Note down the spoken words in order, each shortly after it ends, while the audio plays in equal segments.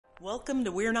Welcome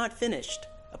to We're Not Finished,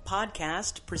 a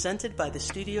podcast presented by the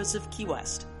studios of Key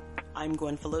West. I'm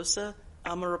Gwen Filosa.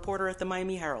 I'm a reporter at the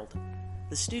Miami Herald.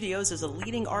 The Studios is a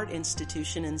leading art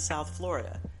institution in South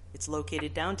Florida. It's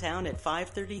located downtown at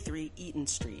 533 Eaton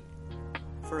Street.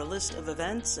 For a list of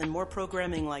events and more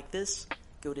programming like this,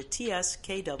 go to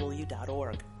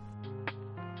tskw.org.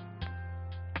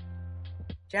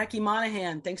 Jackie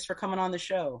Monahan, thanks for coming on the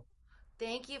show.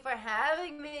 Thank you for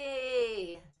having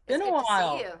me. Been a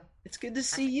while. It's good to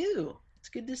see you. It's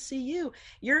good to see you.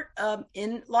 You're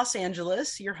in Los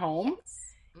Angeles, your home.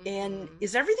 Yes. And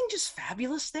is everything just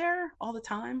fabulous there all the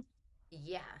time?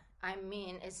 Yeah. I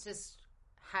mean, it's just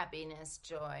happiness,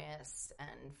 joyous,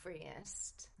 and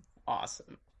freest.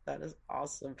 Awesome. That is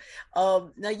awesome.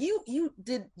 Now you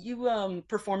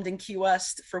performed in Key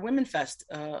West for Women Fest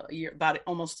about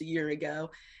almost a year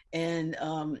ago, and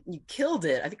you killed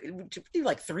it. I think you did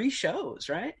like 3 shows,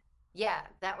 right? Yeah,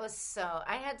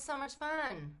 I had so much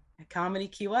fun. At Comedy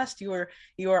Key West, you are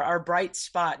our bright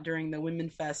spot during the Women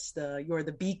Fest. You're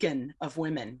the beacon of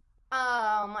women.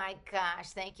 Oh my gosh,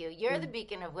 thank you. You're the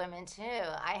beacon of women too.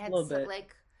 I had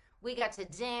we got to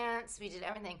dance, we did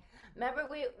everything. Remember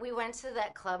we went to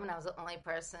that club and I was the only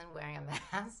person wearing a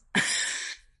mask?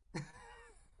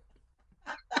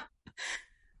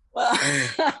 Well,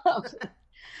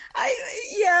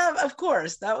 of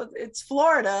course. It's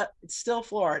Florida. It's still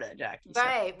Florida, Jackie. So.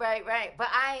 Right. But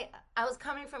I was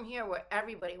coming from here where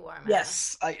everybody wore a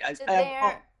mask. Yes,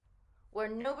 where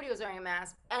nobody was wearing a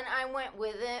mask, and I went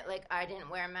with it. Like I didn't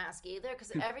wear a mask either because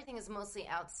everything is mostly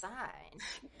outside.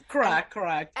 Correct.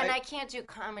 And I can't do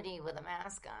comedy with a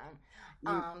mask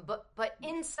on. But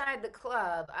inside the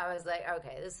club, I was like,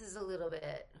 okay, this is a little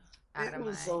bit.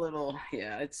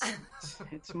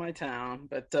 It's my town,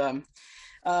 but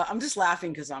I'm just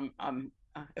laughing because I'm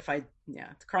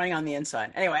crying on the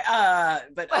inside. Anyway,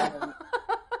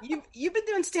 you've been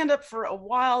doing stand up for a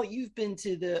while. You've been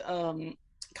to the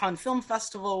Cannes Film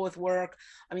Festival with work.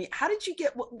 I mean, how did you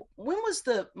when was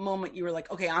the moment you were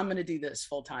like, okay, I'm going to do this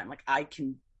full time? Like I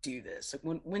can do this.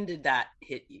 Like when did that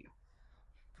hit you?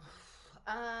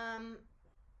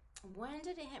 When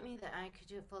did it hit me that I could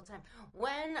do it full time?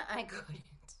 When I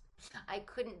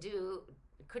couldn't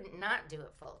not do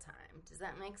it full time. Does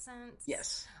that make sense?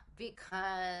 Yes.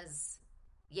 Because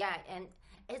and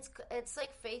it's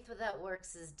like faith without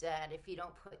works is dead. If you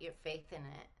don't put your faith in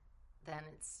it, then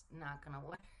it's not going to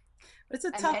work. It's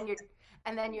a tough.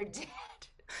 And then you're dead.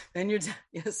 Then you're dead.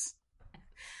 Yes.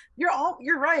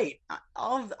 You're right.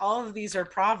 All of these are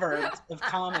proverbs of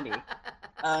comedy.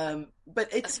 But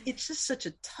it's just such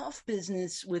a tough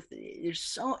business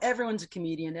everyone's a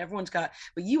comedian,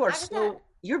 but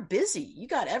you're busy. You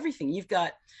got everything. You've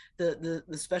got the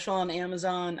special on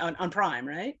Amazon on Prime,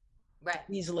 right? Right.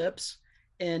 These Lips.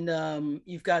 And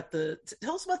you've got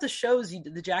tell us about the shows you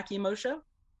did, the Jackie Mo show.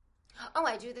 Oh,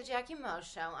 I do the Jackie Mo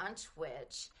show on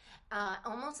Twitch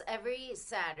almost every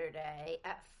Saturday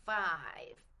at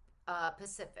 5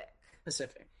 Pacific.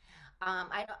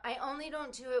 I only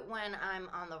don't do it when I'm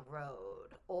on the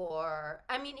road,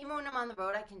 even when I'm on the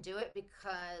road, I can do it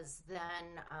because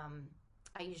then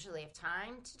I usually have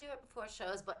time to do it before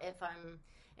shows. But if I'm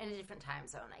in a different time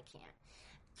zone, I can't.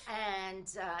 And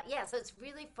so it's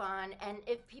really fun. And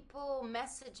if people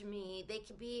message me, they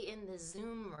could be in the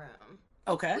Zoom room.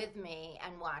 Okay. With me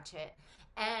and watch it.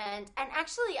 And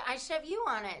actually, I should have you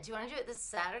on it. Do you want to do it this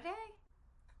Saturday,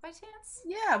 by chance?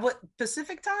 Yeah. What,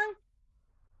 Pacific time?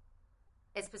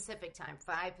 It's Pacific time,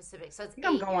 5 Pacific. So it's 8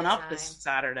 I'm going up time. this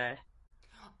Saturday.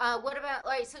 What about,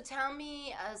 so tell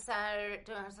me a Saturday,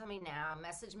 don't tell me now.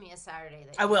 Message me a Saturday.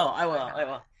 I will.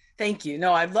 Thank you.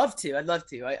 No, I'd love to.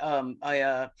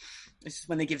 It's just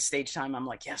when they give stage time, I'm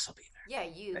like, yes, I'll be there. Yeah,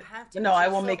 you have to. No, I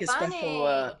will make a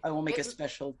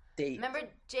special date. Remember,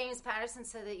 James Patterson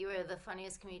said that you were the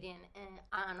funniest comedian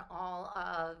on all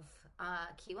of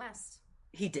Key West.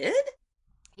 He did?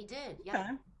 He did, yeah.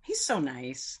 Okay. He's so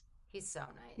nice. He's so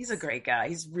nice. He's a great guy.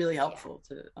 He's really helpful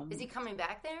to. Is he coming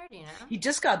back there? Do you know? He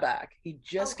just got back.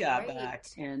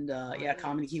 And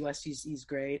Comedy Key West. He's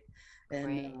great.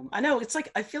 And I know it's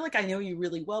like I feel like I know you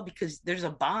really well because there's a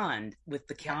bond with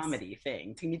the comedy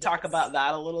thing. Can you talk about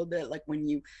that a little bit? Like when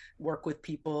you work with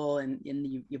people and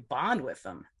you bond with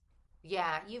them.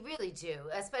 Yeah, you really do,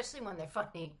 especially when they're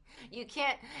funny. You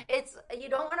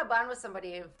don't want to bond with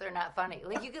somebody if they're not funny.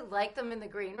 Like you could like them in the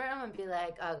green room and be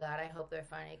like, oh God, I hope they're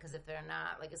funny. Because if they're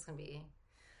not, like it's going to be,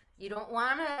 you don't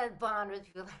want to bond with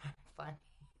people that are funny.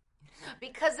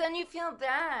 Because then you feel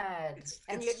bad,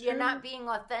 you're not being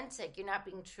authentic. You're not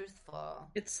being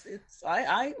truthful.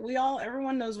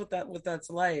 Everyone knows what that's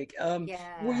like.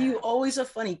 Were you always a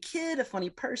funny kid, a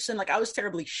funny person? Like I was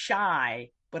terribly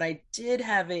shy but I did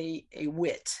have a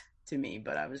wit to me,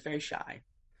 but I was very shy.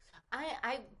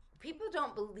 I people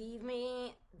don't believe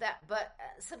me that, but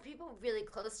some people really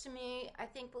close to me, I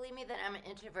think, believe me that I'm an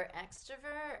introvert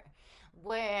extrovert.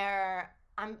 Where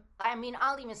I mean,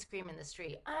 I'll even scream in the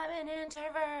street, I'm an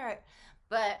introvert,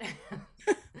 but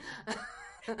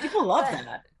People love but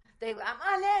that.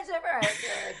 I'm an introvert.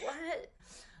 They're like,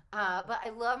 what? But I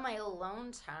love my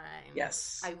alone time.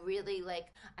 Yes. I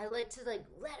like to like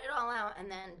let it all out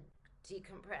and then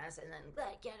decompress and then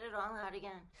get it all out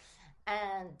again.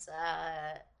 And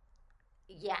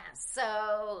yeah,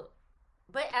 so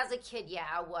but as a kid, yeah,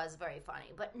 I was very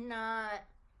funny, but not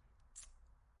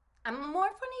I'm more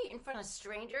funny in front of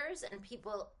strangers and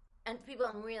people I'm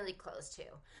really close to.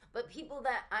 But people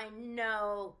that I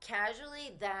know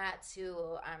casually, that's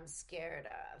who I'm scared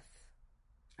of.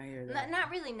 I hear that. Not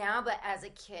really now, but as a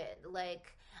kid,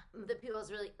 like the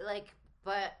people's really like.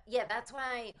 But yeah, that's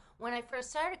why when I first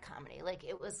started comedy, like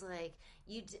it was like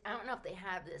I don't know if they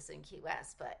have this in Key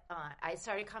West, but I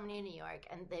started comedy in New York,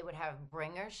 and they would have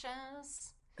bringer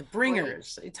shows. The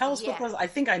Bringers. Tell us what those. I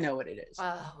think I know what it is.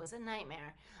 Oh, it was a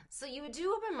nightmare. So you would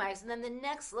do open mics, and then the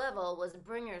next level was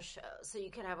bringer shows. So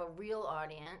you could have a real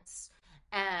audience,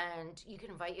 and you could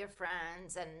invite your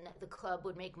friends, and the club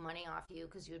would make money off you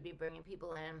because you would be bringing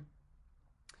people in.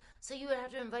 So you would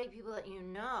have to invite people that you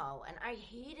know, and I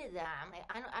hated that.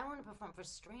 I want to perform for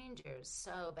strangers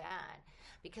so bad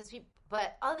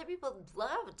but other people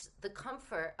loved the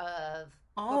comfort of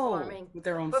performing with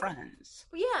their own friends.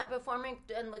 Yeah, performing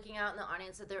and looking out in the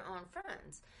audience with their own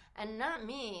friends, and not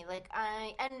me. Like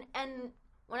and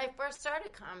when I first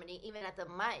started comedy, even at the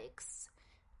mics,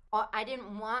 I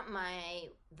didn't want my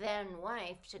then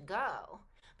wife to go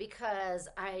because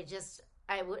I just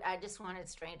wanted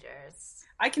strangers.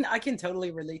 I can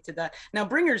totally relate to that. Now,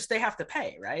 Bringers, they have to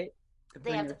pay, right?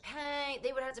 They have to pay.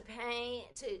 They would have to pay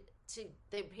to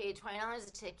they paid $20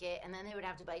 a ticket, and then they would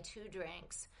have to buy 2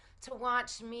 drinks to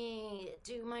watch me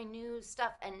do my new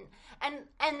stuff. And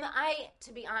I,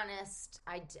 to be honest,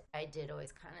 I did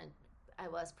always I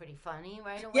was pretty funny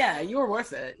right away. Yeah, you were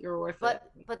worth it.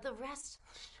 But the rest.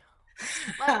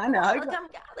 I know.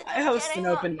 I host an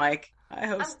open mic. I'm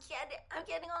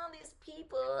getting all these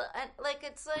people, and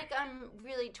it's like I'm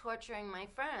really torturing my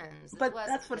friends. But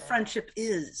that's what friendship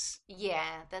is.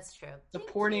 Yeah, that's true.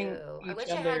 Supporting I wish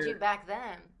I had you back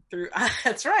then.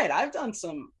 That's right.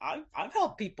 I've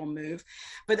helped people move,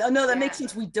 but no, that makes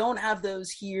sense. We don't have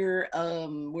those here.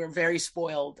 We're very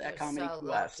spoiled at Comedy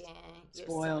West.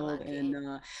 Spoiled,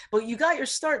 and but you got your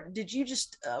start. Did you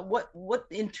just what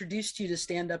introduced you to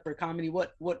stand up or comedy?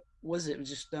 What was it?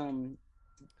 Just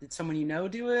did someone you know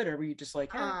do it, or were you just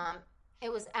like? Hey?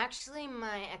 It was actually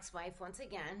my ex-wife once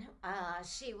again.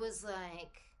 She was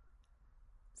like.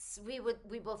 We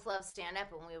both love stand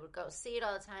up, and we would go see it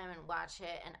all the time and watch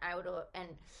it, and I would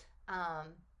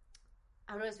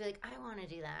always be like, I want to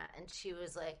do that, and she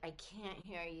was like, I can't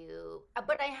hear you.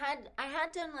 But I had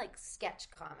done like sketch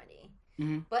comedy,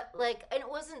 but and it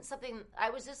wasn't something. I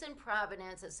was just in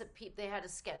Providence. They had a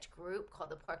sketch group called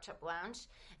the Pork Chop Lounge,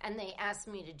 and they asked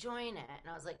me to join it, and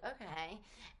I was like, okay,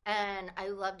 and I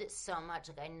loved it so much.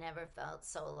 Like I never felt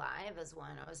so alive as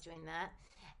when I was doing that.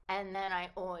 And then I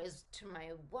always, to my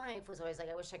wife, was always like,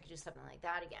 I wish I could do something like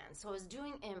that again. So I was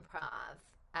doing improv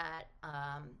at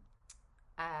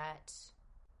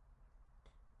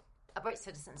Upright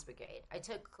Citizens Brigade. I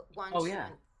took 1,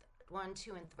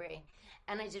 2, and 3,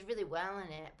 and I did really well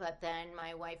in it. But then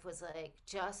my wife was like,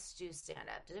 just do stand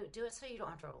up. Do it so you don't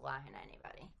have to rely on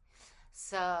anybody.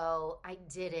 So I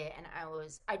did it, and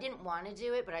I didn't want to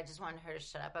do it, but I just wanted her to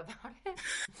shut up about it.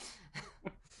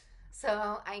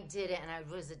 So I did it, and I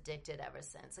was addicted ever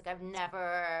since. Like I've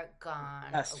never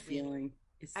gone. Best feeling.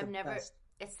 It's the best.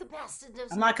 It's the best.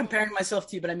 I'm not comparing myself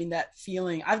to you, but I mean that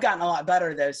feeling. I've gotten a lot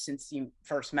better though since you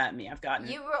first met me.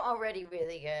 You were already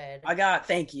really good.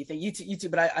 Thank you too.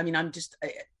 But I mean, I'm just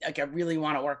I really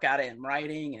want to work at it in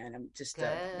writing, and I'm just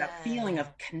that feeling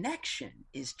of connection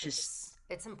is just.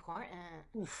 It's important.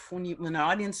 Oof, when an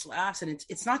audience laughs, and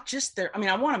it's not just their. I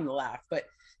mean, I want them to laugh, but.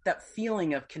 That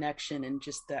feeling of connection and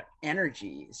just that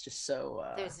energy is just so.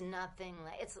 There's nothing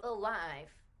like it's alive.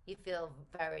 You feel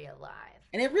very alive,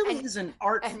 and it really is an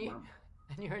art form.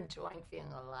 And you're enjoying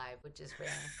feeling alive, which is rare.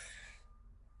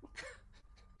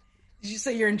 Did you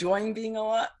say you're enjoying being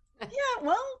alive? Yeah,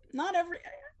 well, not every.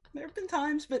 There have been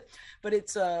times, but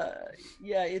it's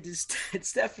it is.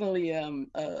 It's definitely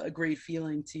a great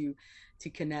feeling to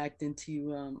connect and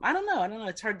to I don't know.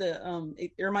 It's hard to.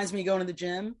 It reminds me of going to the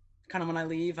gym. Kind of when I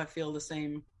leave, I feel the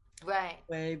same Right.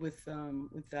 way with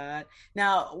that.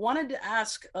 Now, wanted to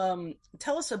ask,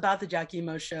 tell us about the Jackie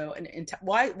Mo show, and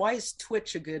why is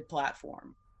Twitch a good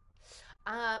platform?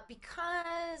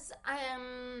 Because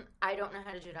I don't know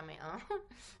how to do it on my own,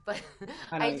 but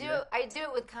I don't either. I do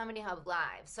it with Comedy Hub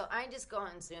Live. So I just go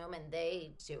on Zoom and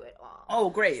they do it all. Oh,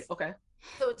 great. Okay.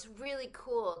 So it's really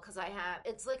cool because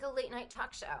it's like a late night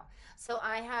talk show. So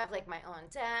I have like my own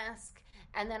desk,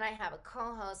 and then I have a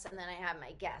co-host, and then I have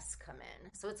my guests come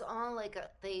in. So it's all like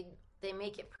they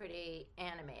make it pretty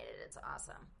animated. It's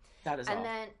awesome. That is And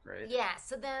awesome. then, Great. yeah,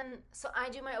 so I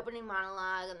do my opening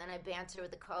monologue, and then I banter with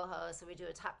the co-host, and we do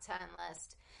a top 10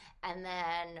 list. And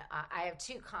then I have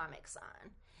two comics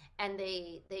on, and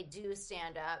they do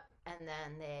stand up, and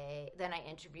then I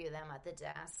interview them at the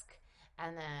desk,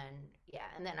 and then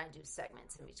and then I do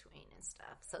segments in between and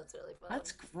stuff. So it's really fun.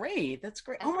 That's great. That's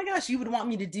great. Oh my gosh, you would want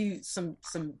me to do some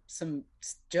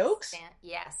jokes?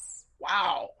 Yes.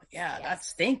 Wow. Yeah,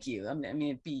 Yes. thank you. I mean,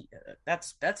 it'd be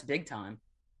that's big time.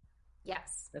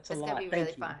 Yes, That's a it's lot. gonna be Thank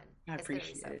really you. fun. I It's gonna be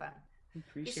appreciate so it. fun. I You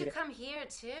appreciate should it. come here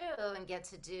too and get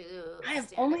to do I have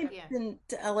stand only up here. been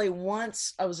to LA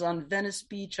once. I was on Venice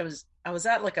Beach. I was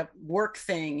at like a work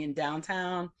thing in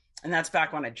downtown, and that's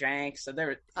back when I drank. So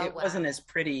it Wow. wasn't as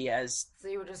pretty as. So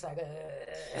you were just like,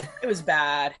 It was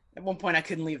bad. At one point, I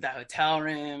couldn't leave the hotel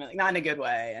room, like, not in a good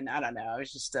way. And I don't know, it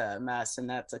was just a mess. And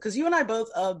that's because you and I both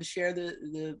share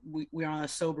we're on a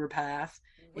sober path,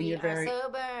 and we you're are very.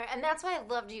 sober, and that's why I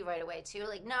loved you right away too.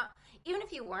 Like, not even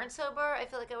if you weren't sober, I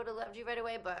feel like I would have loved you right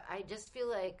away. But I just feel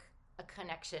like a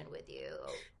connection with you.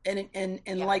 And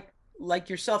Yeah. like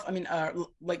yourself, I mean,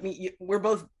 like me, we're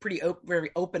both very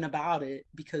open about it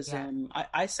because Yeah.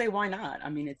 I say why not. I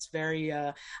mean, it's very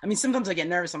I mean, sometimes I get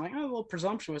nervous. I'm like, oh, a little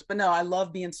presumptuous, but no, I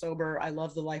love being sober. I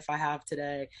love the life I have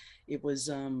today. It was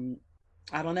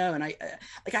I don't know, and I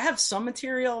have some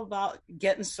material about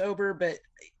getting sober, but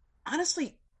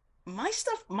honestly, my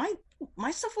stuff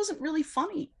wasn't really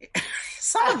funny.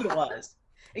 Some of it was.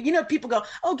 People go,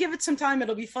 oh, give it some time,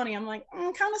 it'll be funny. I'm like,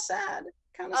 kind of sad,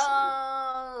 kind of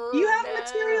sad. Do you Oh have no.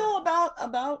 material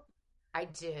about I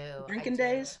do. I drinking do.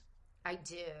 days? I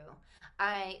do.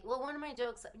 One of my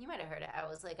jokes, you might have heard it. I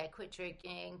was like, I quit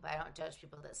drinking, but I don't judge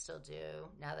people that still do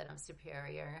now that I'm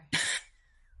superior.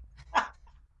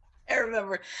 I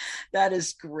remember. That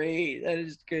is great. That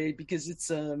is great because it's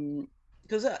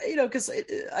because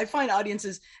I find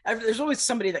audiences, there's always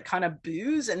somebody that kind of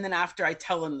boos, and then after I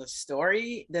tell them the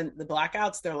story, then the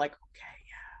blackouts, they're like, okay,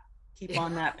 yeah, keep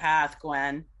on that path,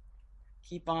 Gwen.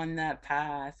 Keep on that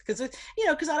path, because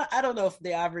because I don't know if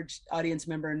the average audience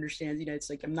member understands. It's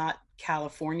like, I'm not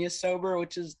California sober,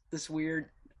 which is this weird.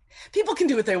 People can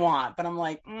do what they want, but I'm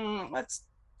like, let's.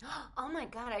 Oh my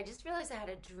God, I just realized I had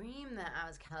a dream that I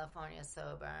was California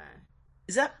sober.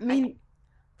 Does that mean?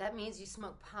 That means you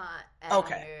smoke pot and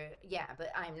Okay. yeah,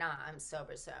 but I'm not. I'm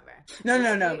sober sober. No, It's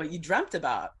no, no. weird. But you dreamt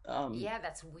about. Yeah,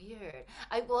 that's weird.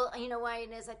 You know why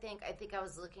it is? I think I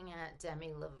was looking at Demi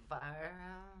Lovato, whatever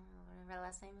her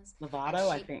last name is. And Lovato,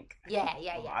 I think. yeah,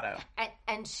 Lovato.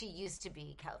 And she used to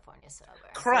be California sober.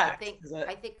 Correct. So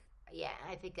I think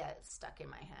that stuck in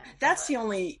my head. That's the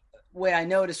only way I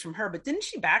noticed from her. But didn't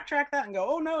she backtrack that and go,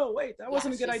 "Oh no, wait, that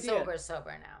wasn't a good she's idea."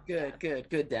 sober now. Good,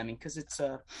 good, Demi. Because it's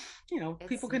It's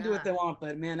people can do what they not. want,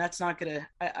 but man, that's not gonna.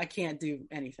 I can't do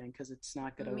anything because it's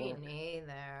not gonna Me work.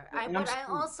 neither. And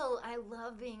I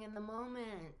love being in the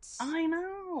moment. I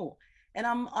know. And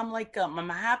I'm like, I'm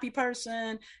a happy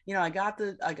person. I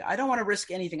don't want to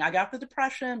risk anything. I got the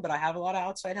depression, but I have a lot of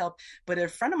outside help. But a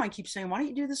friend of mine keeps saying, why don't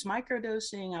you do this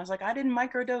microdosing? I was like, I didn't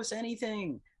microdose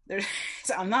anything.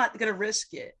 I'm not going to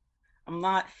risk it. I'm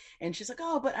not. And she's like,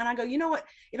 oh, and I go, you know what?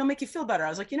 It'll make you feel better. I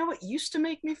was like, you know what used to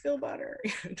make me feel better?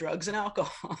 Drugs and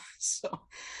alcohol.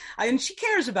 And she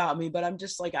cares about me, but I'm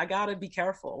just like, I got to be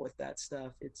careful with that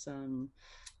stuff.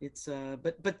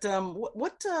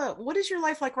 What is your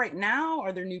life like right now?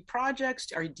 Are there new projects?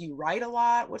 Do you write a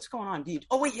lot? What's going on?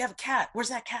 Oh wait, you have a cat. Where's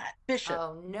that cat? Bishop.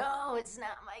 Oh no, it's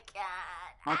not my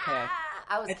cat. Okay.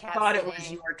 I was I cat thought sitting. it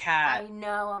was your cat. I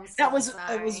know. I'm so That was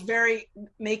sorry. I was very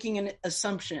making an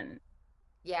assumption.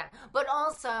 Yeah, but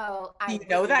also Do you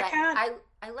know that cat?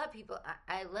 I let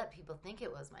people think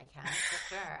it was my cat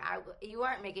for sure. You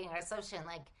aren't making an assumption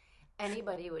like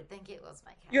anybody would think it was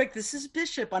my cat. You're like, this is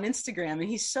Bishop on Instagram, and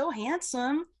he's so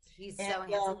handsome. He's so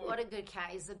handsome. What a good cat.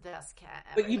 He's the best cat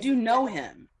ever. But you do know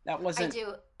him. That wasn't. I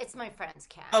do. It's my friend's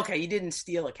cat. Okay, you didn't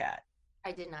steal a cat.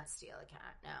 I did not steal a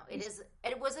cat. No,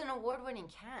 it was an award-winning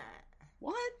cat.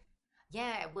 What?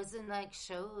 Yeah, it was in like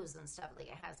shows and stuff. Like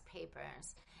it has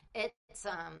papers.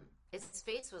 Its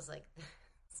face was like this.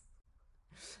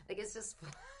 Like it's just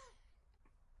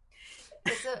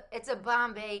It's a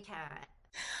Bombay cat.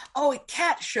 Oh,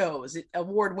 cat shows,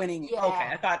 award-winning. Yeah. Okay,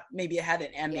 I thought maybe it had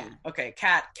an Emmy. Yeah. Okay,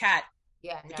 cat.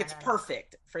 Yeah, It gets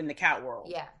perfect for in the cat world.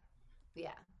 Yeah.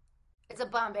 Yeah. It's a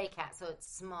Bombay cat, so it's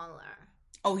smaller.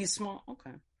 Oh, he's small.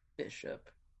 Okay. Bishop.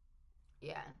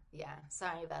 Yeah.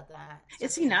 Sorry about that.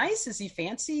 Is he nice? Is he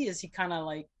fancy? Is he kind of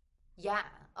like... Yeah.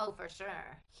 Oh, for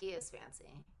sure. He is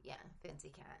fancy. Yeah, fancy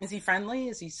cat. Is he friendly?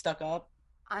 Is he stuck up?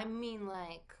 I mean,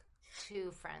 like,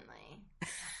 too friendly.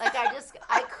 Like,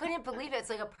 I couldn't believe it. It's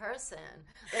like a person.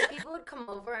 Like, people would come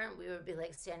over and we would be,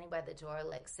 like, standing by the door,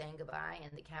 like, saying goodbye,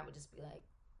 and the cat would just be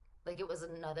like it was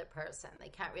another person. The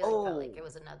cat really felt like it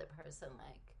was another person,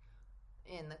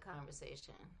 like, in the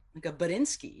conversation. Like a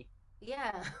Budinsky.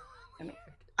 Yeah.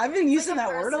 I've been using that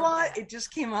word a lot. It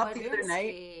just came up the other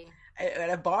night at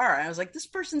a bar. I was like, this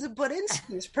person's a Budinsky.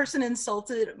 This person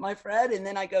insulted my friend. And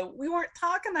then I go, we weren't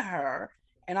talking to her.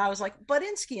 And I was like,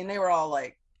 Budinsky. And they were all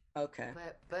like, okay.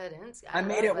 Budinsky. I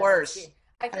made it worse.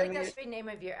 I feel like that's the name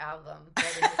of your album.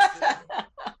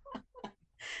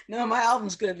 No, my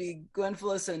album's going to be Gwen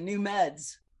Filosa, New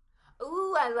Meds.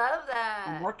 Ooh, I love that.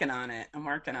 I'm working on it. I'm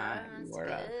on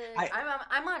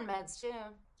meds too.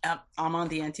 I'm on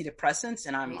the antidepressants,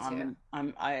 and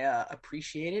I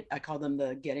appreciate it. I call them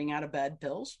the getting out of bed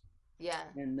pills. Yeah,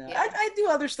 and I do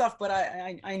other stuff, but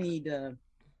I need. I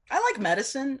like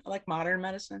medicine. I like modern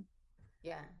medicine.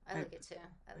 Yeah, I like it too.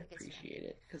 I appreciate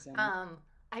it because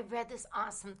I read this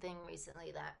awesome thing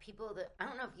recently that people that I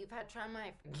don't know if you've had trauma.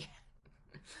 I forget.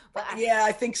 But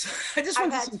I think so. I just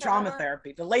went to some trauma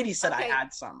therapy. The lady said I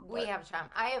had some. We have trauma.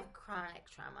 I have chronic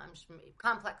trauma.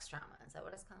 Complex trauma. Is that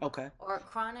what it's called? Okay. Or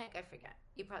chronic? I forget.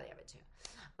 You probably have it too.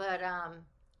 But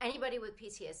anybody with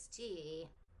PTSD,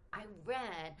 I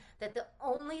read that the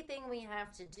only thing we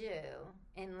have to do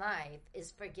in life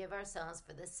is forgive ourselves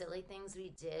for the silly things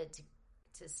we did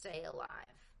to stay alive.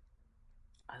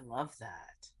 I love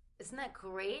that. Isn't that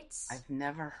great? I've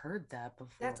never heard that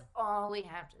before. That's all we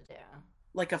have to do.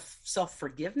 Like a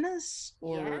self-forgiveness?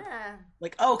 Or yeah.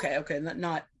 Like, okay.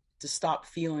 Not to stop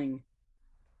feeling.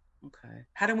 Okay.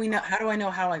 How do I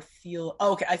know how I feel?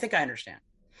 Oh, okay. I think I understand.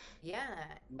 Yeah.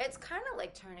 It's kind of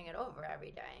like turning it over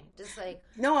every day. Just like.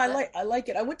 No, I like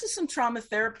it. I went to some trauma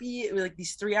therapy. It was like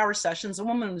these 3-hour sessions. The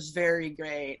woman was very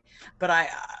great, but I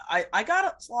got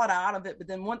a lot out of it. But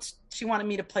then once she wanted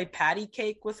me to play patty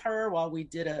cake with her while we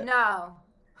did No.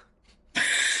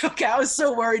 Okay, I was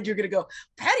so worried you're going to go,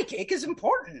 patty cake is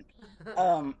important.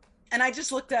 And I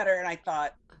just looked at her and I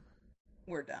thought,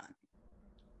 we're done.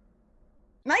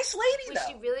 Nice lady, though.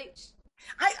 She really...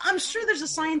 I'm sure there's a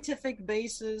scientific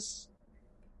basis.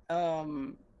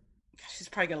 She's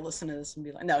probably going to listen to this and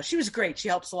be like, no, she was great. She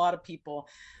helps a lot of people.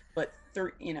 But,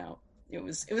 it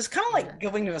was kind of like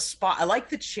going to a spa. I like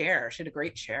the chair. She had a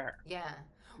great chair. Yeah.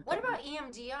 What about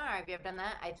EMDR? Have you ever done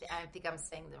that? I think I'm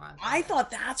saying the wrong thing. I thought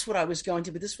that's what I was going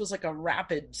to, but this was like a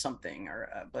rapid something.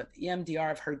 But EMDR,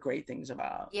 I've heard great things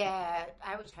about. Yeah,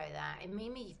 I would try that. It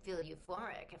made me feel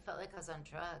euphoric. I felt like I was on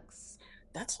drugs.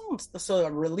 That sounds so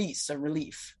a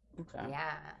relief. Okay.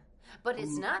 Yeah, but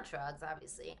it's not drugs,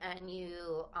 obviously, and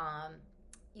you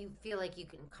feel like you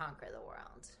can conquer the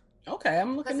world. Okay,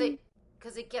 I'm looking.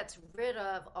 Because it gets rid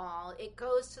of all. It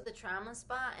goes to the trauma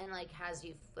spot and like has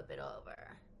you flip it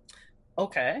over.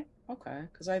 Okay.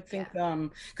 Because I think,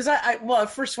 because I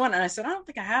first went and I said, I don't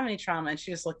think I have any trauma. And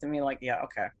she just looked at me like, yeah,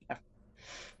 okay.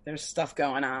 There's stuff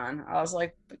going on. I was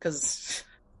like,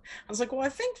 well, I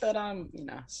think that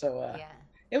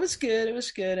it was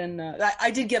good. And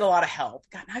I did get a lot of help.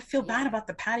 God, I feel bad about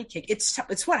the patty cake. It's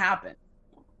what happened.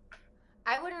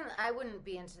 I wouldn't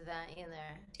be into that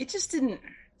either. It just didn't.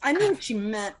 I knew what she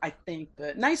meant, I think,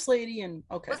 but nice lady and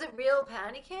okay. Was it real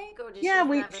patty cake or did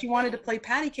she wanted to play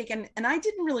patty cake and I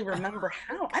didn't really remember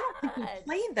how. I don't think we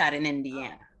played that in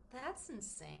Indiana. Oh, that's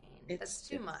insane. That's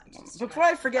too much. Before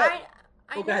I forget,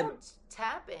 I know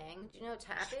tapping. Do you know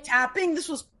tapping? Tapping. This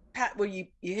was where you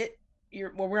hit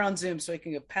we're on Zoom, so you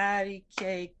can go patty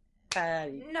cake.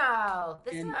 Patty. No,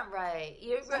 that's not right.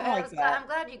 I'm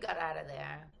glad you got out of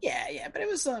there. Yeah, but it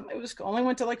was only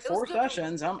went to like 4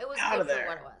 sessions. I'm out of there.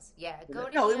 What it was. Yeah, go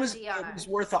to it was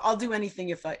worth it. I'll do anything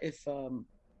if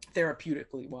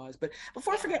therapeutically wise. But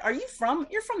before I forget,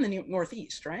 you're from the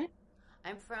Northeast, right?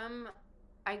 I'm from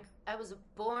I was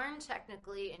born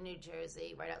technically in New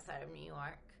Jersey, right outside of New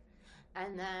York.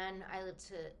 And then I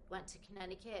went to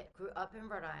Connecticut, grew up in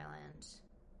Rhode Island.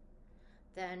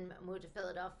 Then moved to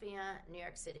Philadelphia, New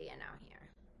York City, and now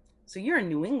here. So you're a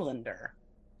New Englander.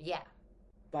 Yeah.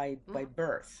 By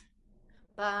birth.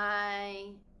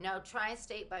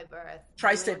 Tri-state by birth.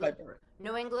 Tri-state by birth.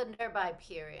 New Englander by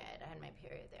period. I had my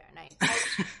period there.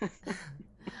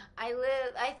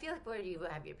 I feel like where you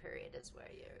have your period is where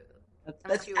you.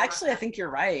 That's actually, I think you're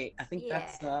right. I think Yeah.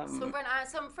 that's. So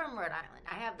I'm from Rhode Island.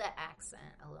 I have that accent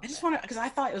a little I just bit. want to, because I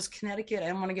thought it was Connecticut. I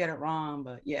didn't want to get it wrong,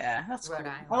 but yeah, that's Rhode cool.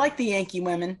 Island. I like the Yankee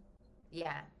women.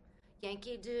 Yeah.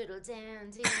 Yankee Doodle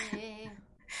Dandy.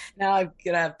 Now I'm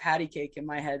gonna have patty cake in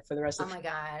my head for the rest Oh of. my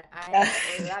God, I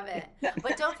love it.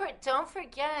 But don't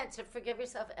forget to forgive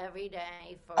yourself every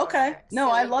day for Okay, no,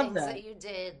 I silly love things that. that you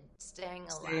did staying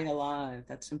Staying alive. alive,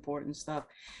 that's important stuff.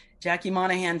 Jackie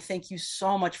Monahan, thank you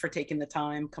so much for taking the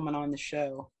time coming on the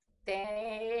show.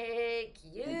 Thank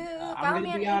And, you. I'm Follow gonna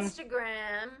me on be on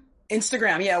Instagram.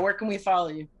 Instagram. Yeah, where can we follow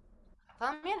you?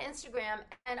 Follow me on Instagram,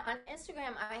 and on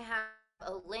Instagram I have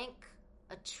a link,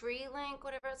 a tree link,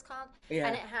 whatever it's called, and Yeah,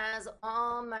 it has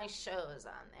all my shows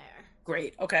on there.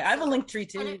 great. Okay, I have a So, link tree and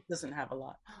too. it, It doesn't have a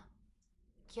lot.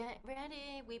 get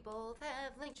ready, we both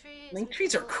have link trees. Link We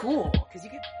trees are both cool have. because you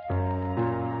get.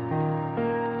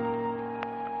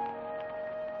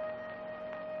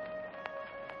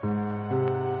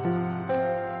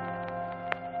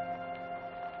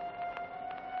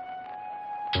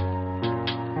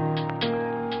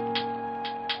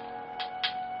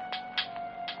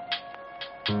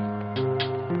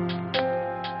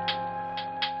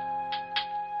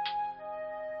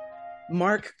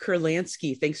 Mark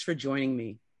Kurlansky, thanks for joining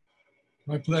me.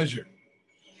 My pleasure.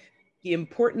 The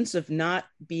importance of not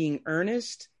being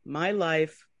earnest, my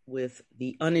life with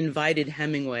the uninvited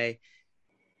Hemingway.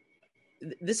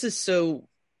 This is so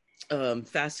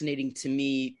fascinating to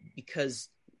me because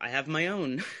I have my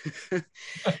own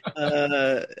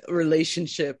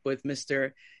relationship with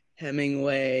Mr.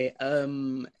 Hemingway.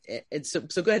 And so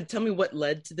go ahead, tell me what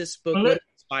led to this book, what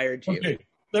inspired you. Okay,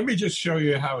 let me just show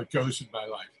you how it goes in my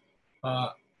life.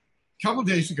 A couple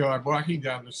days ago, I'm walking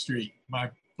down the street,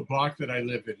 the block that I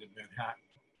live in Manhattan,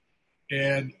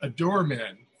 and a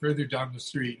doorman further down the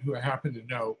street, who I happen to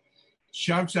know,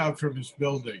 shouts out from his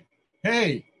building,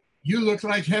 "Hey, you look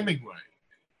like Hemingway."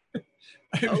 I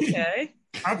mean, Okay.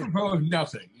 apropos of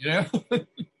nothing,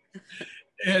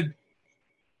 And,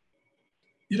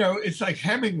 it's like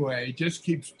Hemingway just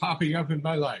keeps popping up in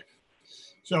my life.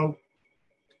 So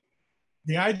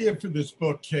the idea for this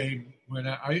book came when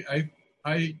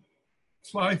I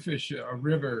fly fish a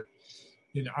river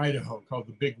in Idaho called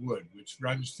the Big Wood, which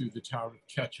runs through the town of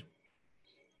Ketchum.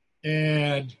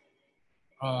 And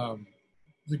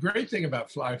the great thing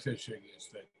about fly fishing is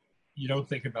that you don't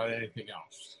think about anything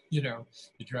else. You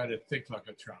try to think like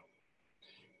a trout.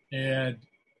 And,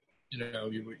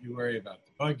 you worry about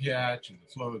the bug catch and the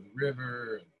flow of the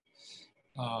river.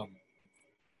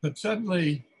 But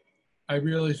suddenly I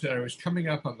realized that I was coming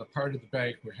up on the part of the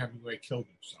bank where Hemingway killed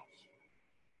himself.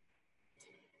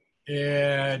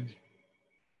 And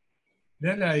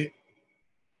then I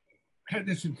had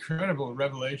this incredible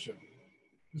revelation.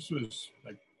 This was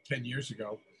like 10 years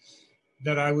ago,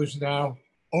 that I was now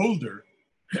older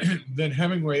than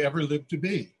Hemingway ever lived to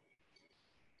be,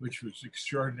 which was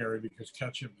extraordinary because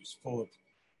Ketchum was full of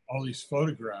all these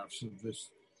photographs of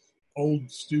this old,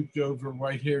 stooped over,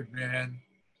 white-haired man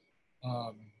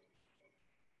who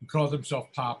called himself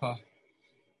Papa.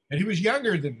 And he was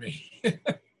younger than me.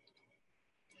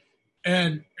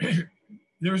 And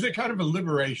there was a kind of a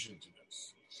liberation to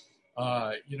this.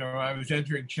 I was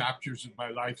entering chapters of my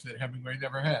life that Hemingway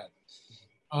never had.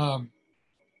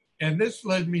 And this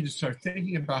led me to start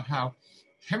thinking about how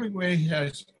Hemingway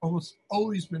has almost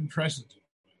always been present.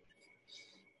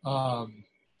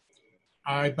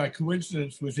 I, by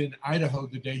coincidence, was in Idaho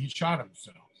the day he shot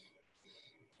himself.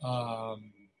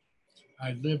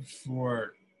 I lived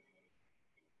for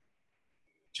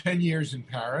 10 years in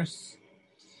Paris.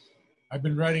 I've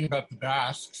been writing about the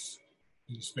Basques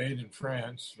in Spain and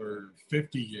France for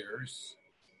 50 years,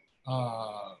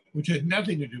 which had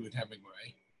nothing to do with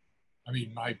Hemingway. I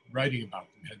mean, my writing about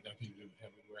them had nothing to do with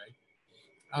Hemingway.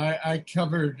 I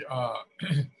covered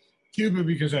Cuba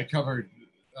because I covered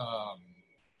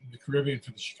the Caribbean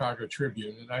for the Chicago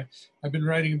Tribune, and I've been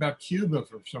writing about Cuba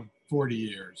for some 40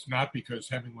 years, not because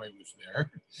Hemingway was there.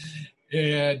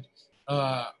 And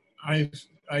I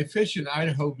fish in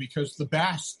Idaho because the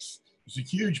Basques, there's a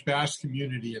huge Basque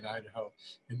community in Idaho,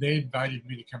 and they invited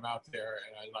me to come out there,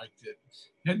 and I liked it.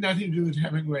 It had nothing to do with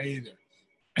Hemingway either.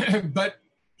 But,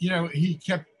 he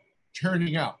kept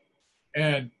turning up.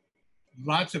 And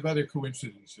lots of other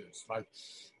coincidences, like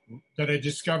that I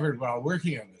discovered while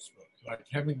working on this book. Like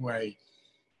Hemingway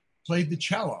played the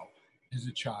cello as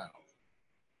a child.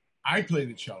 I played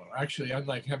the cello. Actually,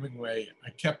 unlike Hemingway, I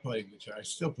kept playing the cello. I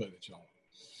still play the cello.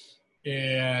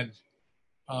 And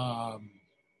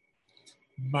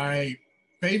my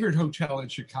favorite hotel in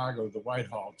Chicago, the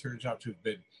Whitehall, turns out to have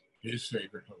been his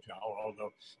favorite hotel,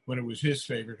 although when it was his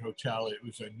favorite hotel, it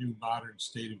was a new, modern,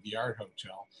 state-of-the-art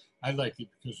hotel. I liked it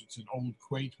because it's an old,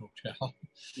 quaint hotel.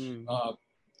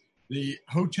 The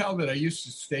hotel that I used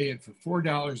to stay in for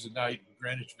 $4 a night in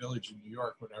Greenwich Village in New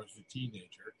York when I was a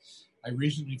teenager, I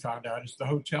recently found out is the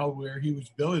hotel where he was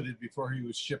billeted before he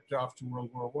was shipped off to World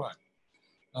War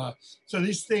I. So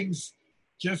these things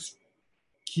just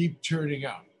keep turning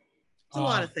up. It's a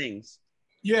lot of things.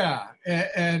 Yeah,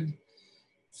 and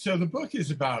so the book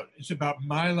is about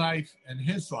my life and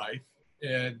his life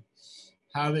and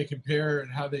how they compare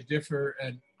and how they differ,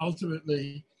 and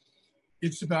ultimately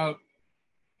it's about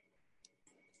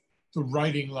the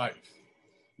writing life.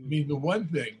 I mean, the one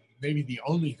thing, maybe the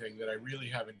only thing that I really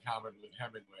have in common with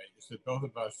Hemingway is that both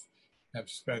of us have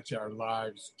spent our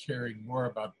lives caring more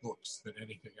about books than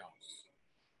anything else.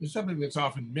 There's something that's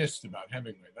often missed about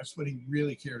Hemingway. That's what he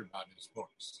really cared about, his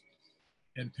books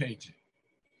and painting.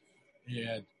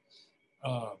 And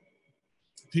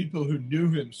people who knew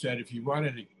him said if you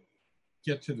wanted to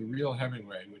get to the real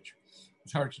Hemingway, which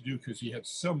was hard to do because he had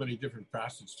so many different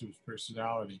facets to his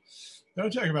personality,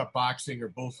 don't talk about boxing or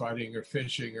bullfighting or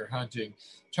fishing or hunting.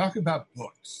 Talk about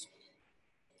books.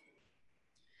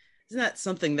 Isn't that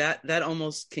something that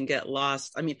almost can get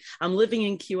lost? I mean, I'm living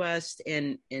in Key West,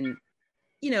 and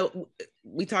you know,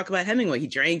 we talk about Hemingway. He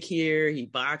drank here, he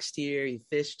boxed here, he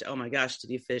fished. Oh my gosh, did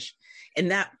he fish?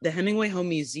 And that the Hemingway Home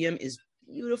Museum is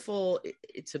beautiful.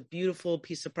 It's a beautiful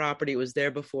piece of property. It was there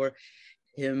before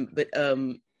him, but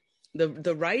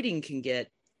the writing can get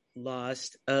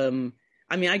lost. I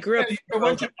mean, I grew up.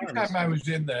 One time I was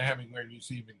in the Hemingway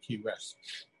Museum in Key West,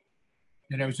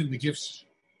 and I was in the gifts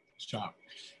shop,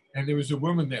 and there was a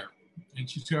woman there, and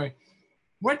she's going,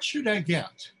 "What should I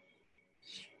get?"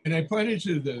 And I pointed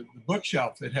to the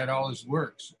bookshelf that had all his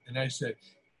works, and I said,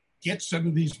 "Get some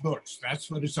of these books. That's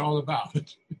what it's all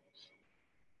about."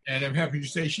 And I'm happy to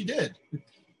say she did.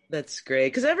 That's great,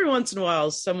 because every once in a while,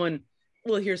 someone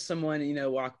will hear someone, you know,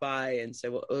 walk by and say,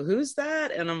 "Well, who's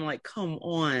that?" And I'm like, "Come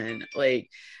on!" Like,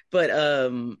 but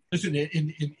listen,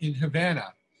 in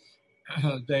Havana,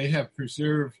 they have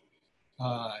preserved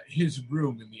his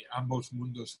room in the Ambos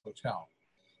Mundos Hotel.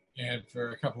 And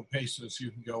for a couple of pesos,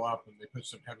 you can go up and they put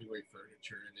some Hemingway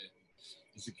furniture in it.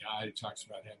 There's a guy who talks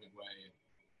about Hemingway.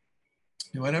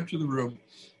 And I went up to the room,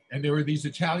 and there were these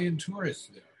Italian tourists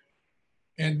there.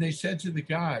 And they said to the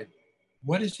guide,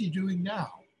 "What is he doing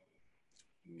now?"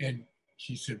 And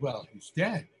she said, "Well, he's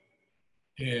dead."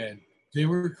 And they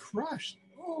were crushed.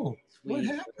 "Oh, what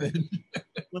happened?"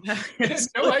 I had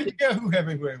no idea who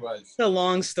Hemingway was. It's a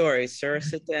long story, sir.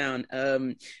 Sit down.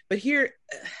 But here...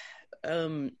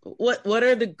 what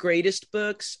are the greatest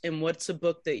books, and what's a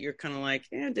book that you're kind of like,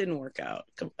 it didn't work out?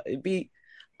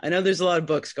 I know there's a lot of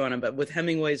books going on, but with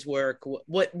Hemingway's work,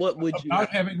 what would you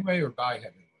about Hemingway or by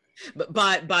Hemingway?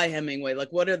 But by Hemingway,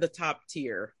 like what are the top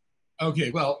tier? Okay,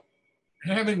 well,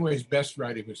 Hemingway's best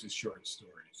writing was his short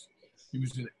stories. He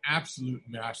was an absolute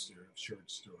master of short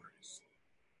stories.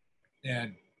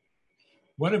 And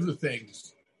one of the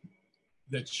things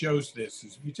that shows this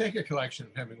is if you take a collection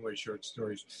of Hemingway short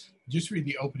stories, just read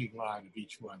the opening line of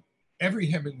each one. Every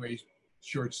Hemingway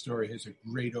short story has a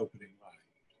great opening line.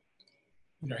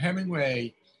 You know,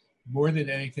 Hemingway, more than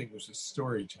anything, was a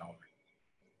storyteller.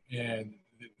 And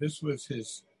this was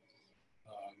his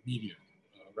medium,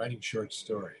 writing short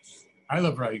stories. I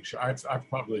love writing. I've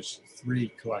published 3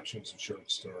 collections of short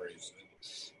stories.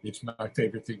 It's my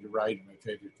favorite thing to write and my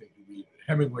favorite thing to read.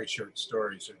 Hemingway short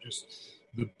stories are just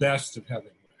the best of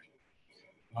Hemingway.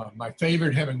 My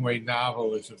favorite Hemingway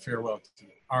novel is A Farewell to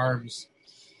Arms,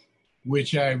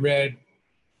 which I read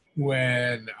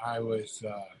when I was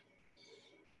a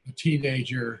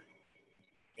teenager,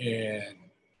 and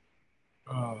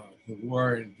the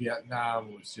war in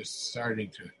Vietnam was just starting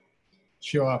to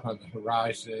show up on the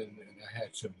horizon, and I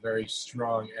had some very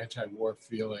strong anti-war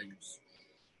feelings,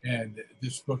 and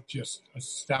this book just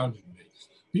astounded me.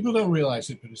 People don't realize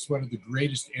it, but it's one of the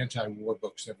greatest anti-war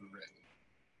books ever written.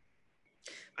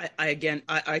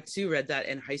 I too read that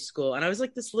in high school, and I was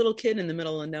like this little kid in the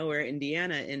middle of nowhere,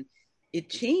 Indiana, and it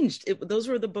changed. Those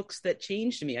were the books that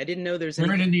changed me. I didn't know there's.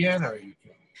 Where in Indiana are you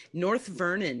from? North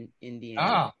Vernon, Indiana.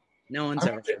 Ah, no one's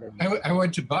ever. I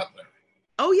went to Butler.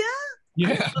 Oh yeah,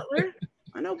 yeah.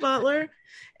 I know Butler,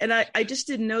 and I just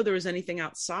didn't know there was anything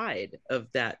outside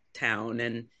of that town,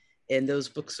 and those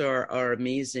books are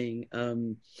amazing.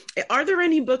 Are there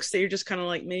any books that you're just kind of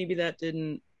like, maybe that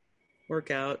didn't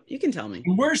work out? You can tell me.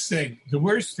 The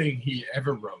worst thing he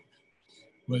ever wrote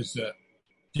was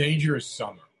Dangerous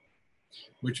Summer,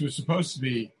 which was supposed to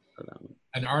be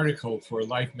an article for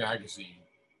Life magazine.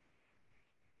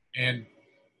 And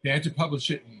they had to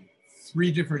publish it in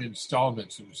 3 different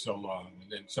installments. It was so long.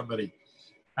 And then somebody,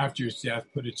 after his death,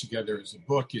 put it together as a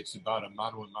book. It's about a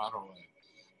mano-a-mano, a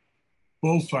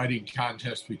bullfighting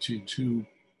contest between 2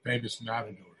 famous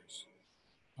matadors.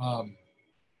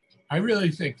 I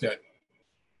really think that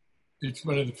it's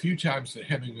one of the few times that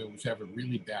Hemingway was ever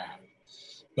really bad.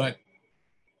 But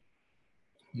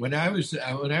when I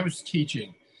was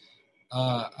teaching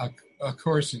a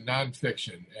course in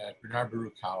nonfiction at Bernard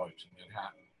Baruch College in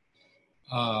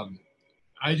Manhattan,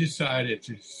 I decided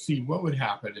to see what would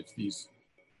happen if these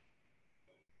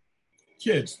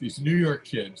kids, these New York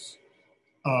kids,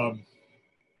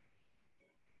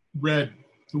 read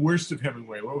The Worst of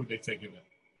Hemingway. What would they think of it?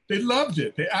 They loved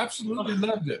it. They absolutely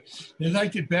loved it. They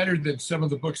liked it better than some of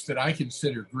the books that I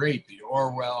consider great, the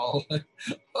Orwell,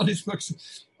 all these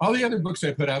books. All the other books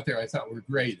I put out there I thought were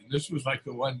great. And this was like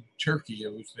the one Turkey.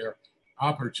 It was their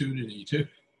opportunity to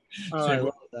say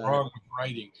what was wrong with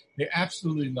writing. They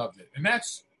absolutely loved it. And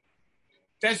that's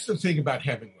the thing about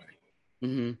Hemingway.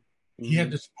 Mm-hmm. Mm-hmm. He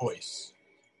had this voice.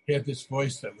 He had this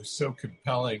voice that was so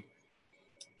compelling,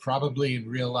 probably in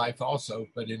real life also,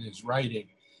 but in his writing.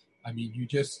 I mean, you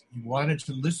wanted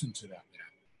to listen to that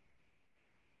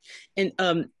man.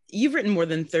 And you've written more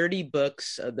than 30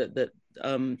 books,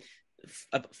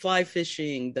 fly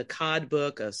fishing, the cod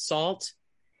book, a salt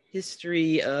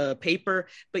history paper,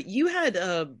 but you had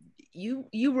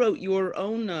you wrote your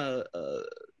own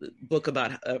book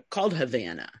about called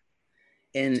Havana,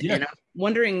 and I'm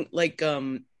wondering, like,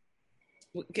 can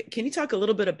you talk a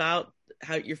little bit about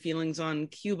how your feelings on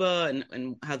Cuba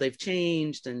and how they've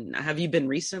changed, and have you been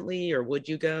recently, or would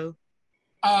you go?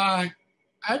 I've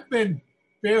been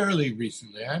fairly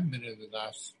recently. I haven't been in the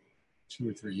last 2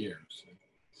 or 3 years.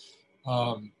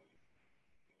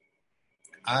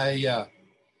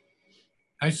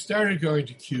 I started going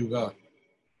to Cuba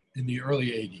in the early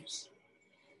 80s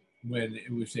when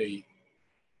it was a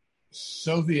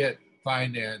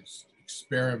Soviet-financed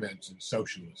experiment in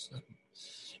socialism.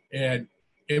 And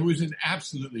it was an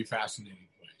absolutely fascinating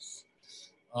place.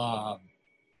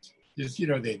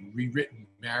 They'd rewritten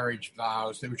marriage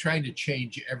vows. They were trying to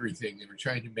change everything. They were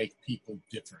trying to make people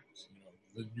different,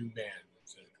 the new man.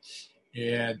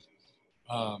 And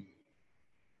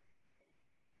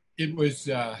it was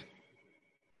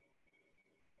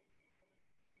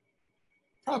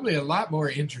probably a lot more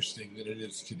interesting than it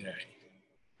is today.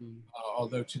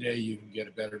 Although today you can get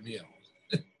a better meal.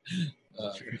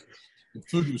 Sure. The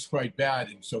food was quite bad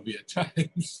in Soviet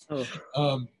times.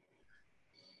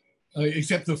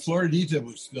 Except the Floridita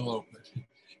was still open.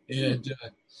 And,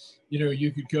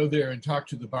 you could go there and talk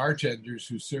to the bartenders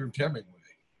who served Hemingway.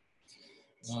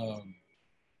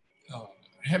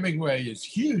 Hemingway is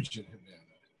huge in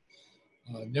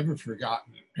Havana. Never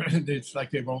forgotten. It's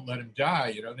like they won't let him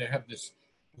die. They have this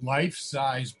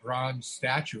life-size bronze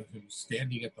statue of him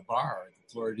standing at the bar at the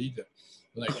Floridita.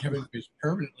 Like Hemingway's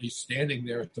permanently standing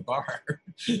there at the bar.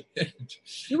 And,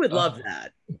 you would love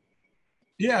that.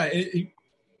 Yeah.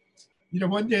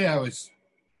 One day I was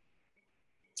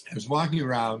walking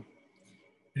around,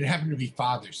 and it happened to be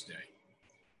Father's Day.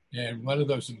 And one of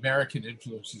those American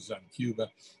influences on Cuba,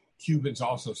 Cubans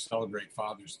also celebrate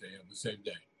Father's Day on the same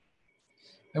day.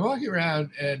 I'm walking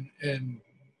around and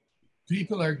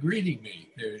people are greeting me.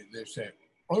 They're saying,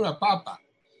 "Hola, Papa."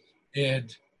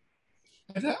 And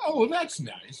I thought, oh, well, that's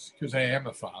nice, because I am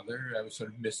a father. I was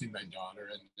sort of missing my daughter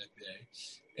on that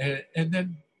day. And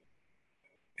then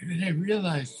I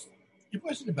realized it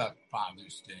wasn't about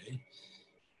Father's Day.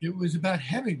 It was about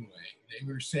Hemingway. They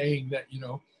were saying that,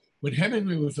 when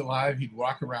Hemingway was alive, he'd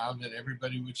walk around and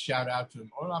everybody would shout out to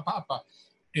him, "Hola, Papa."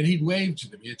 And he'd wave to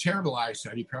them. He had terrible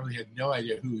eyesight. He probably had no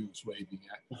idea who he was waving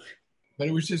at. But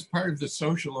it was just part of the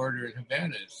social order in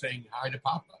Havana, saying hi to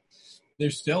Papa.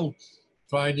 They're still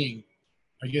finding,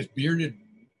 I guess, bearded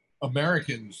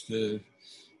Americans to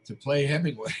play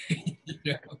Hemingway.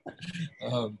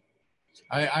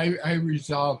 I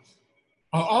resolved.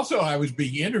 Also, I was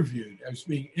being interviewed. I was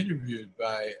being interviewed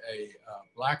by a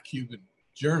Black Cuban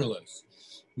journalist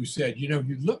who said, "You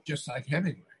look just like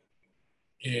Hemingway."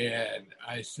 And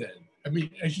I said, I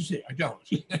should say, I don't.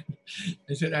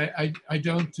 I said, I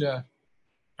don't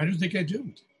think I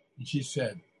do. And she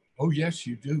said, "Oh, yes,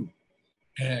 you do."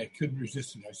 And I couldn't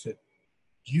resist it. I said,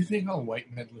 "Do you think all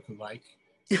white men look alike?"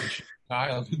 And she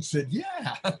smiled and said,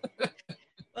 "Yeah."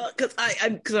 Well, because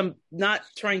I'm not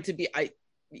trying to be.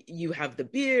 You have the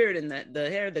beard and the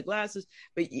hair, the glasses,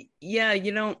 but yeah,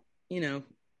 you don't.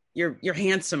 You're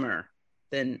handsomer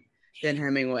than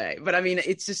Hemingway. But I mean,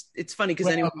 it's funny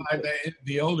because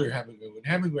the older Hemingway, when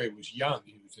Hemingway was young,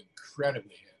 he was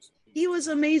incredibly handsome. He was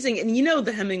amazing, and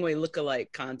the Hemingway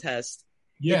lookalike contest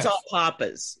Yes. It's all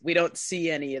papas. We don't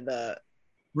see any of the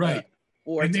right.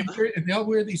 And they'll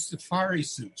wear these safari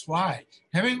suits. Why?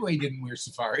 Hemingway didn't wear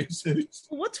safari suits.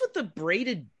 What's with the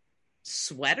braided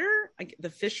sweater? The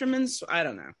fisherman's? I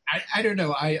don't know. I don't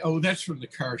know. That's from the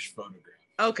Karsh photograph.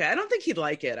 Okay, I don't think he'd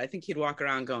like it. I think he'd walk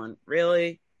around going,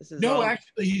 "Really? This is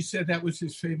Actually, he said that was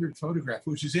his favorite photograph,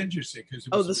 which is interesting because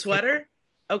the sweater.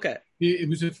 Okay, it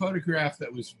was a photograph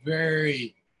that was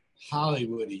very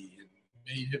Hollywoody and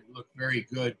made him look very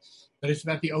good, but it's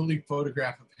about the only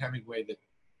photograph of Hemingway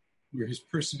where his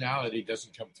personality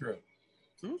doesn't come through.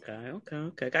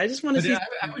 Okay. I just want to see.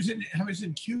 I was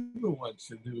in Cuba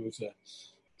once, and there was a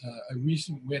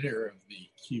recent winner of the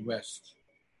Key West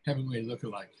Hemingway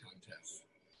lookalike contest.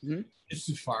 Mm-hmm. His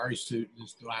safari suit and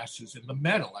his glasses and the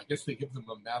medal. I guess they give them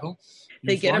a medal.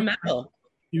 They get a medal.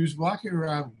 He was walking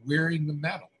around wearing the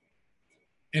medal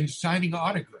and signing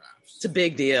autographs. It's a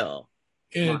big deal.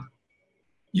 And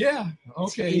yeah,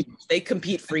 okay. They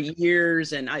compete for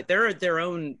years, and they're their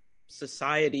own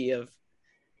society of.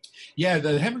 Yeah,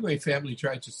 the Hemingway family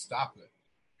tried to stop it.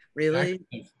 Really?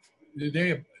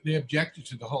 Actually, they objected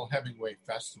to the whole Hemingway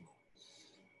festival.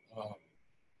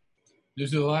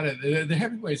 There's a lot of the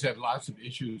Hemingways have lots of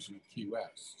issues with Key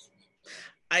West.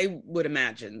 I would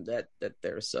imagine that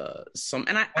there's some,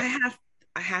 and I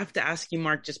have to ask you,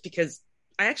 Mark, just because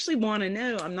I actually want to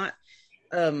know. I'm not,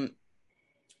 the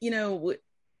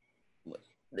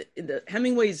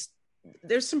Hemingways.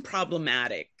 There's some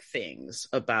problematic things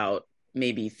about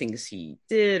maybe things he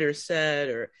did or said,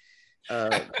 or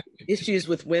issues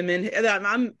with women.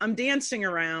 I'm dancing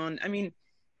around. I mean,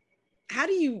 how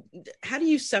do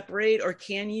you separate, or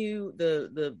can you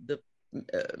the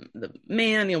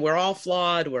man? We're all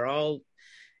flawed.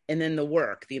 And then the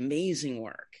work, the amazing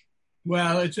work.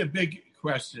 Well, it's a big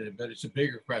question, but it's a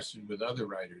bigger question with other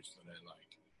writers that I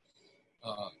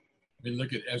like.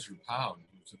 Look at Ezra Pound,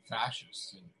 who's a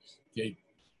fascist and gave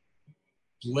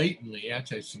blatantly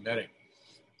anti-Semitic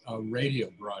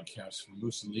radio broadcasts for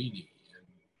Mussolini.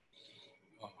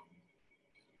 And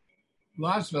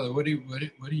lots of other. What do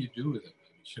you do with it?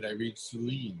 Should I read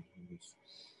Celine?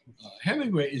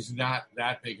 Hemingway is not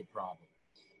that big a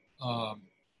problem.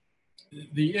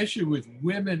 The issue with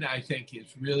women, I think,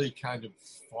 is really kind of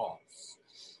false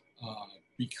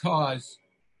because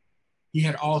he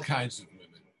had all kinds of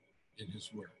women in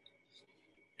his work.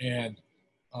 And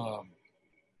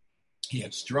he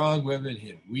had strong women, he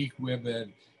had weak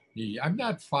women. I'm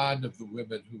not fond of the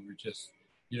women who were just,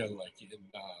 like in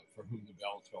For Whom the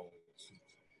Bell Tolls,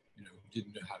 who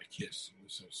didn't know how to kiss and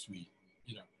was so sweet,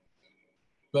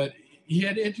 But he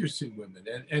had interesting women.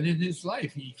 And in his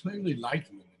life, he clearly liked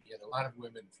women. He had a lot of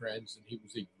women friends, and he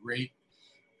was a great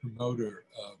promoter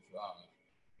of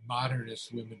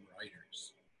modernist women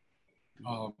writers.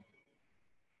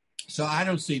 So I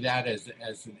don't see that as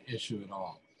an issue at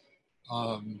all.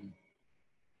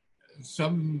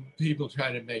 Some people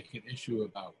try to make an issue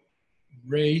about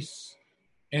race,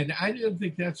 and I don't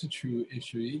think that's a true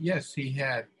issue. Yes, he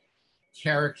had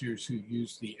characters who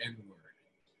used the N-word,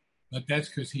 but that's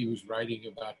because he was writing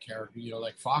about characters,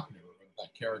 like Faulkner,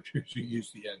 about characters who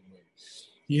used the N-word.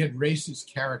 He had racist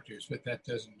characters, but that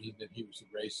doesn't mean that he was a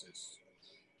racist.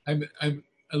 I'm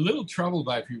a little troubled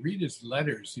by, if you read his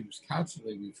letters, he was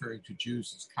constantly referring to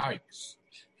Jews as kikes.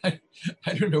 I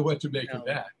don't know what to make of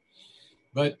that.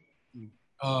 But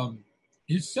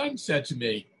his son said to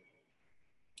me,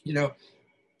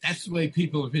 that's the way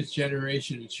people of his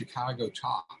generation in Chicago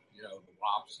talk, the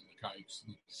wops and the kikes.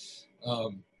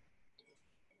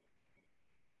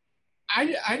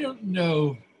 I don't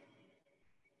know.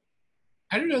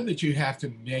 I don't know that you have to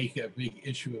make a big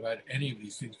issue about any of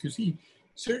these things, because he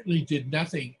certainly did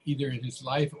nothing either in his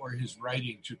life or his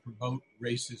writing to promote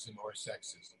racism or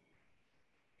sexism.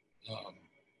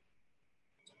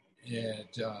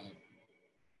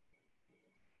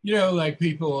 Like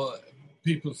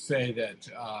people say that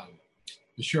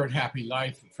The Short Happy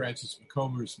Life of Francis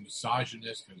McComber is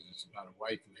misogynist because it's about a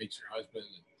wife who hates her husband.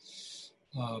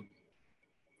 And,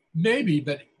 maybe,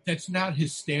 but that's not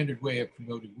his standard way of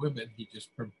promoting women. He just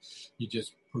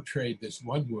portrayed this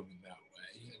one woman that way,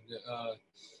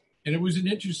 and it was an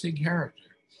interesting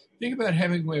character. The thing about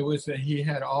Hemingway was that he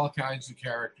had all kinds of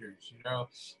characters.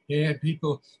 He had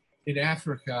people in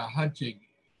Africa hunting.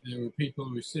 There were people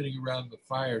who were sitting around the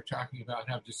fire talking about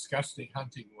how disgusting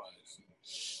hunting was, and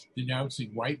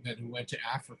denouncing white men who went to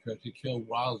Africa to kill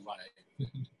wildlife,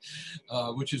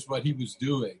 which is what he was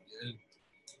doing.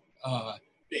 And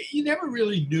you never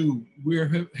really knew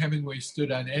where Hemingway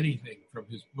stood on anything from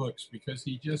his books, because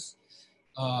he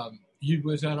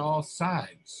was on all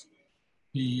sides.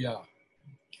 He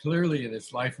clearly in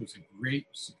his life was a great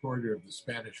supporter of the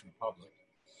Spanish Republic.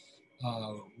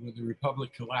 when the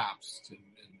Republic collapsed and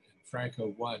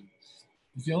Franco won.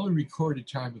 It's the only recorded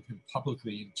time of him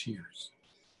publicly in tears.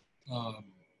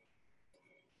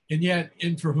 And yet,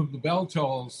 in For Whom the Bell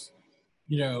Tolls,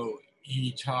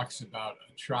 he talks about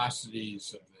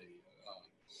atrocities of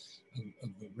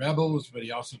the rebels, but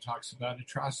he also talks about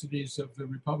atrocities of the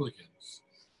Republicans.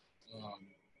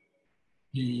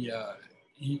 He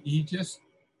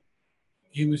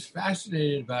was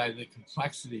fascinated by the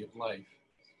complexity of life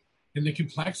and the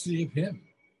complexity of him.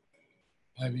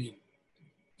 I mean,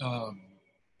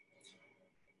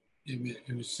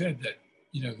 it was said that,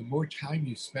 the more time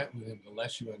you spent with him, the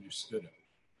less you understood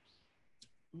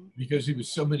him, because he was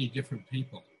so many different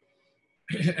people.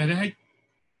 And I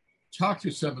talked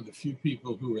to some of the few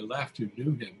people who were left who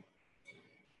knew him,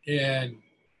 and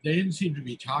they didn't seem to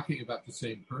be talking about the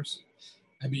same person.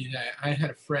 I mean, I had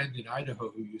a friend in Idaho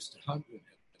who used to hunt with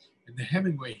him, and the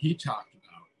Hemingway he talked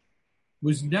about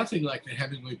was nothing like the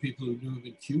Hemingway people who knew him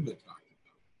in Cuba talked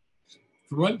about.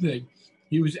 For one thing,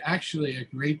 he was actually a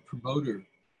great promoter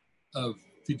of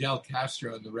Fidel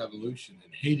Castro and the revolution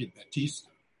and hated Batista.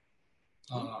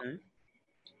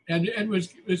 And was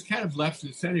kind of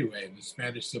leftist anyway. In the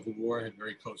Spanish Civil War, had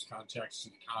very close contacts to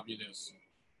the communists.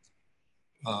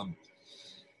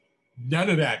 None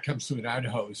of that comes to in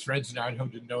Idaho. His friends in Idaho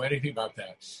didn't know anything about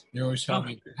that. They always telling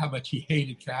me how much he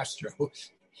hated Castro.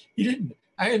 He didn't.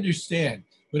 I understand.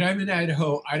 When I'm in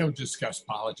Idaho, I don't discuss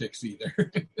politics either.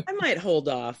 I might hold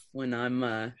off when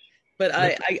I'm... But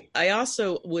I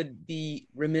also would be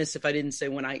remiss if I didn't say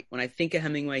when I think of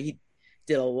Hemingway, he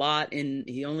did a lot, and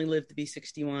he only lived to be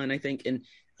 61, I think. And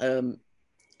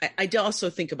I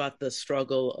also think about the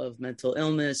struggle of mental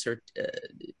illness or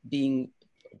being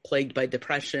plagued by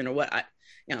depression or what. I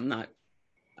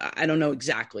don't know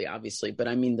exactly, obviously, but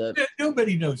I mean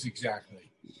nobody knows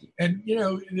exactly. And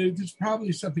there's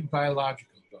probably something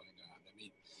biological going on. I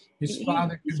mean, his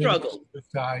father committed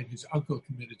suicide. His uncle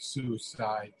committed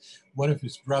suicide. One of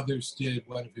his brothers did.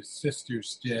 One of his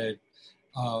sisters did.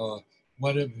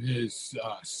 One of his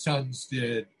sons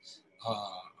did.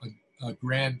 A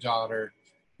granddaughter.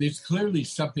 There's clearly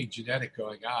something genetic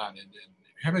going on, and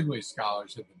Hemingway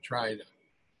scholars have been trying to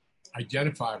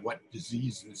identify what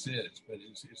disease this is, but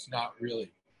it's not really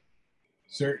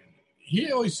certain.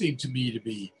 He always seemed to me to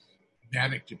be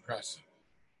manic depressive,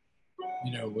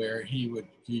 where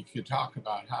he could talk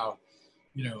about how,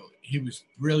 he was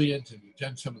brilliant and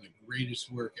done some of the greatest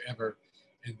work ever.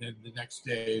 And then the next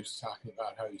day he was talking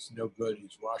about how he's no good,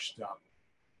 he's washed up.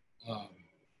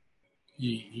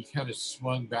 He kind of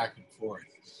swung back and forth.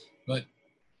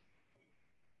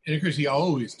 And of course, he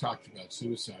always talked about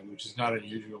suicide, which is not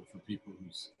unusual for people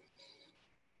whose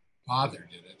father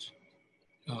did it.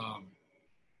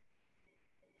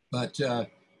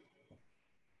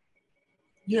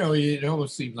 It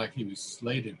almost seemed like he was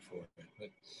slated for it. But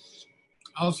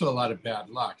also a lot of bad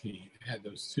luck. He had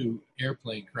those 2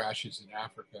 airplane crashes in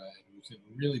Africa and was in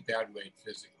a really bad way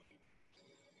physically.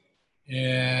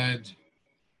 And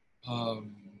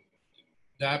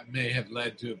that may have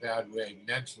led to a bad way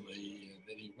mentally. And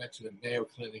then he went to the Mayo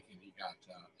Clinic and he got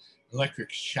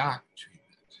electric shock treatment.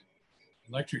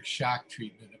 Electric shock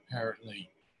treatment apparently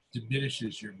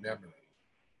diminishes your memory.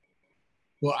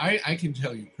 Well, I can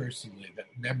tell you personally that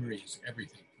memory is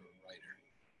everything for a writer.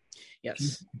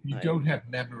 Yes. If you don't have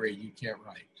memory, you can't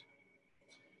write.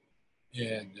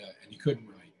 And he couldn't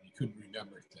write. He couldn't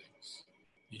remember things.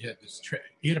 He had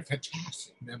he had a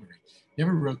fantastic memory.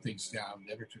 Never wrote things down,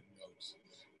 never took notes.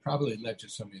 Probably led to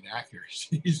some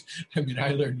inaccuracies. I mean, I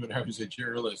learned when I was a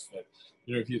journalist that,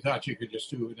 if you thought you could just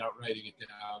do it without writing it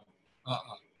down,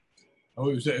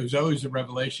 It was always a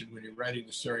revelation when you're writing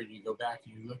the story and you go back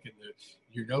and you look in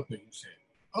your notebook and say,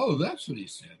 "Oh, that's what he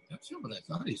said. That's not what I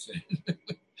thought he said."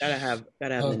 Gotta have.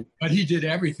 But he did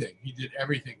everything. He did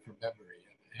everything from memory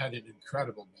and had an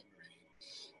incredible memory.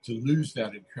 To lose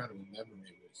that incredible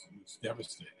memory was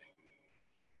devastating.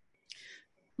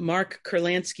 Mark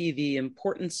Kurlansky, The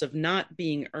Importance of Not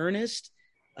Being Earnest,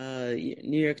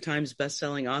 New York Times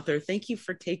bestselling author. Thank you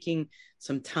for taking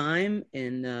some time,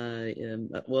 and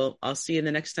I'll see you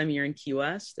the next time you're in Key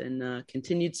West, and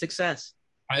continued success.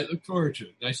 I look forward to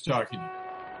it. Nice talking to you.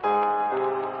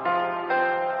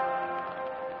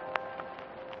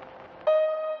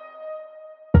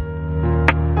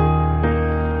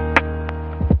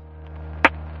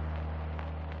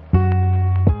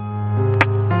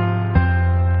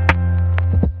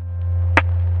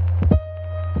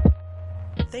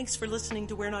 Thanks for listening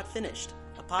to We're Not Finished,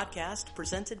 a podcast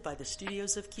presented by the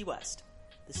Studios of Key West.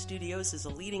 The Studios is a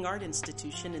leading art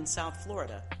institution in South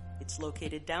Florida. It's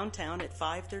located downtown at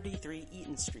 533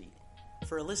 Eaton Street.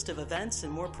 For a list of events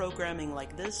and more programming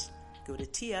like this, go to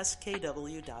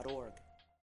tskw.org.